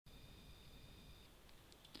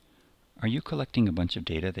Are you collecting a bunch of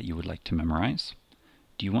data that you would like to memorize?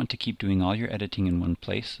 Do you want to keep doing all your editing in one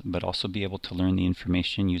place, but also be able to learn the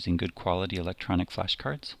information using good quality electronic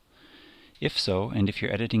flashcards? If so, and if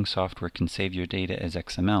your editing software can save your data as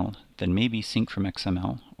XML, then maybe Sync from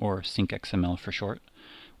XML, or Sync XML for short,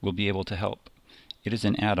 will be able to help. It is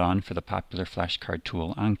an add-on for the popular flashcard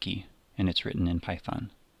tool Anki, and it's written in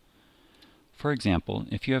Python. For example,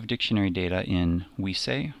 if you have dictionary data in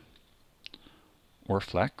WeSay or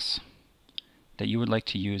Flex that you would like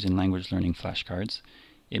to use in language learning flashcards,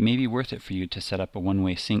 it may be worth it for you to set up a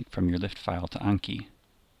one-way sync from your lift file to Anki.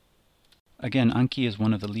 Again, Anki is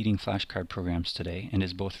one of the leading flashcard programs today and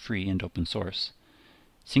is both free and open source.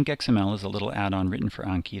 Sync XML is a little add-on written for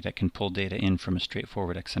Anki that can pull data in from a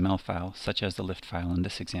straightforward XML file, such as the lift file in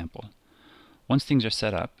this example. Once things are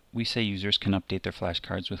set up, WeSay users can update their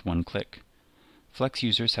flashcards with one click. Flex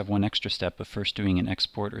users have one extra step of first doing an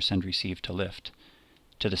export or send receive to lift,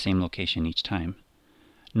 to the same location each time.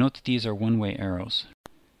 Note that these are one-way arrows.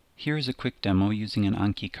 Here is a quick demo using an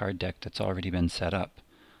Anki card deck that's already been set up.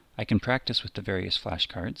 I can practice with the various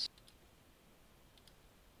flashcards,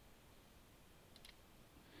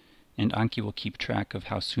 and Anki will keep track of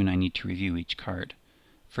how soon I need to review each card.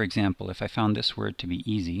 For example, if I found this word to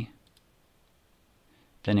be easy,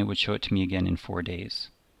 then it would show it to me again in 4 days.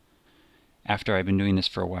 After I've been doing this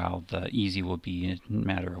for a while, the easy will be a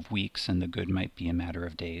matter of weeks and the good might be a matter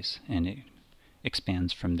of days, and it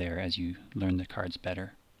expands from there as you learn the cards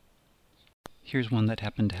better. Here's one that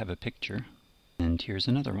happened to have a picture, and here's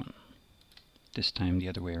another one, this time the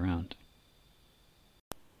other way around.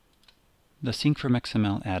 The Sync from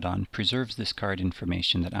XML add-on preserves this card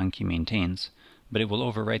information that Anki maintains, but it will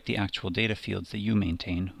overwrite the actual data fields that you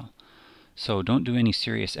maintain. So don't do any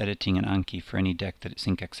serious editing in Anki for any deck that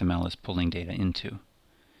Sync XML is pulling data into.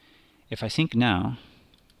 If I sync now,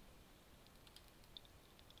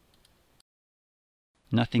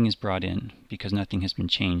 nothing is brought in because nothing has been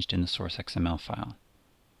changed in the source XML file.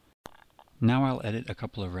 Now I'll edit a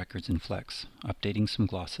couple of records in Flex, updating some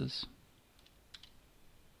glosses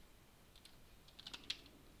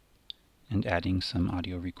and adding some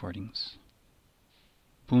audio recordings.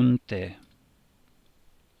 Punte,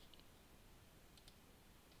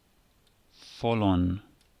 Folon,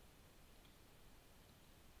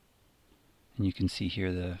 and you can see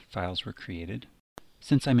here the files were created.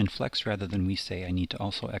 Since I'm in Flex rather than WeSay, I need to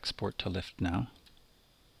also export to lift now,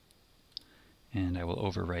 and I will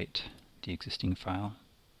overwrite the existing file.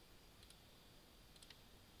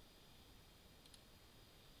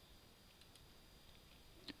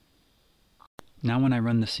 Now when I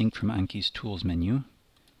run the Sync from Anki's Tools menu,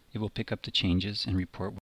 it will pick up the changes and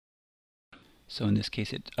report. So in this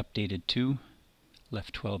case it updated 2,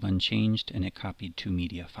 left 12 unchanged, and it copied 2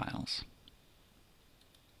 media files.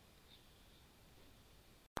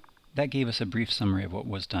 That gave us a brief summary of what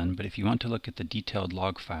was done, but if you want to look at the detailed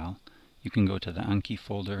log file, you can go to the Anki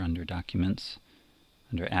folder under Documents,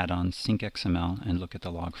 under Add-ons, Sync XML, and look at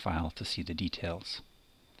the log file to see the details.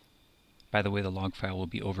 By the way, the log file will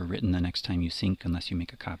be overwritten the next time you sync unless you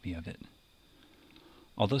make a copy of it.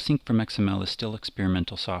 Although Sync from XML is still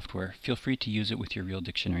experimental software, feel free to use it with your real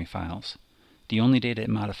dictionary files. The only data it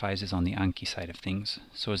modifies is on the Anki side of things,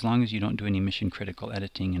 so as long as you don't do any mission-critical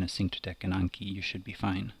editing in a synced deck in Anki, you should be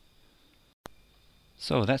fine.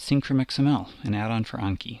 So that's Sync from XML, an add-on for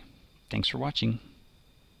Anki. Thanks for watching.